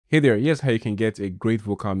Hey there, here's how you can get a great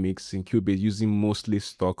vocal mix in Cubase using mostly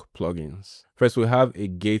stock plugins. First, we have a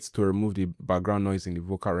gate to remove the background noise in the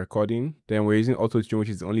vocal recording. Then we're using Auto-Tune, which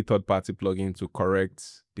is the only third-party plugin to correct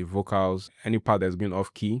the vocals, any part that's been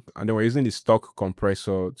off key. And then we're using the stock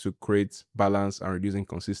compressor to create balance and reduce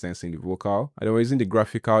inconsistency in the vocal. And then we're using the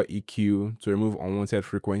graphical EQ to remove unwanted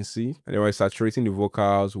frequency. And then we're saturating the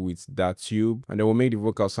vocals with that tube. And then we'll make the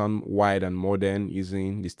vocal sound wide and modern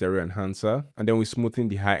using the stereo enhancer. And then we're smoothing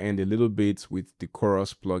the high end a little bit with the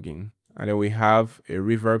chorus plugin. And then we have a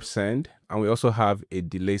reverb send, and we also have a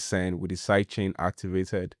delay send with the sidechain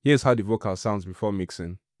activated. Here's how the vocal sounds before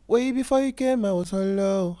mixing. Way before you came, I was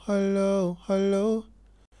hello, hello, hello.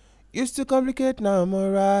 Used to complicate, now I'm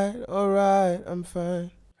alright, I'm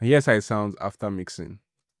fine. And here's how it sounds after mixing.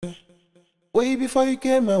 Way before you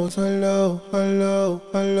came, I was hello, hello,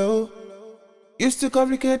 hello. Used to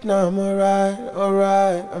complicate, now I'm alright,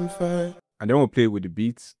 I'm fine. And then we'll play with the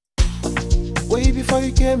beats. Way before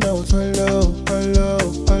you came, I was hello, hello,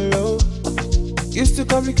 hello. Used to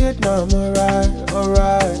complicate, now I'm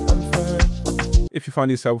alright, I'm fine. If you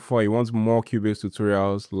found this helpful and you want more Cubase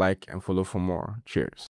tutorials, like and follow for more. Cheers.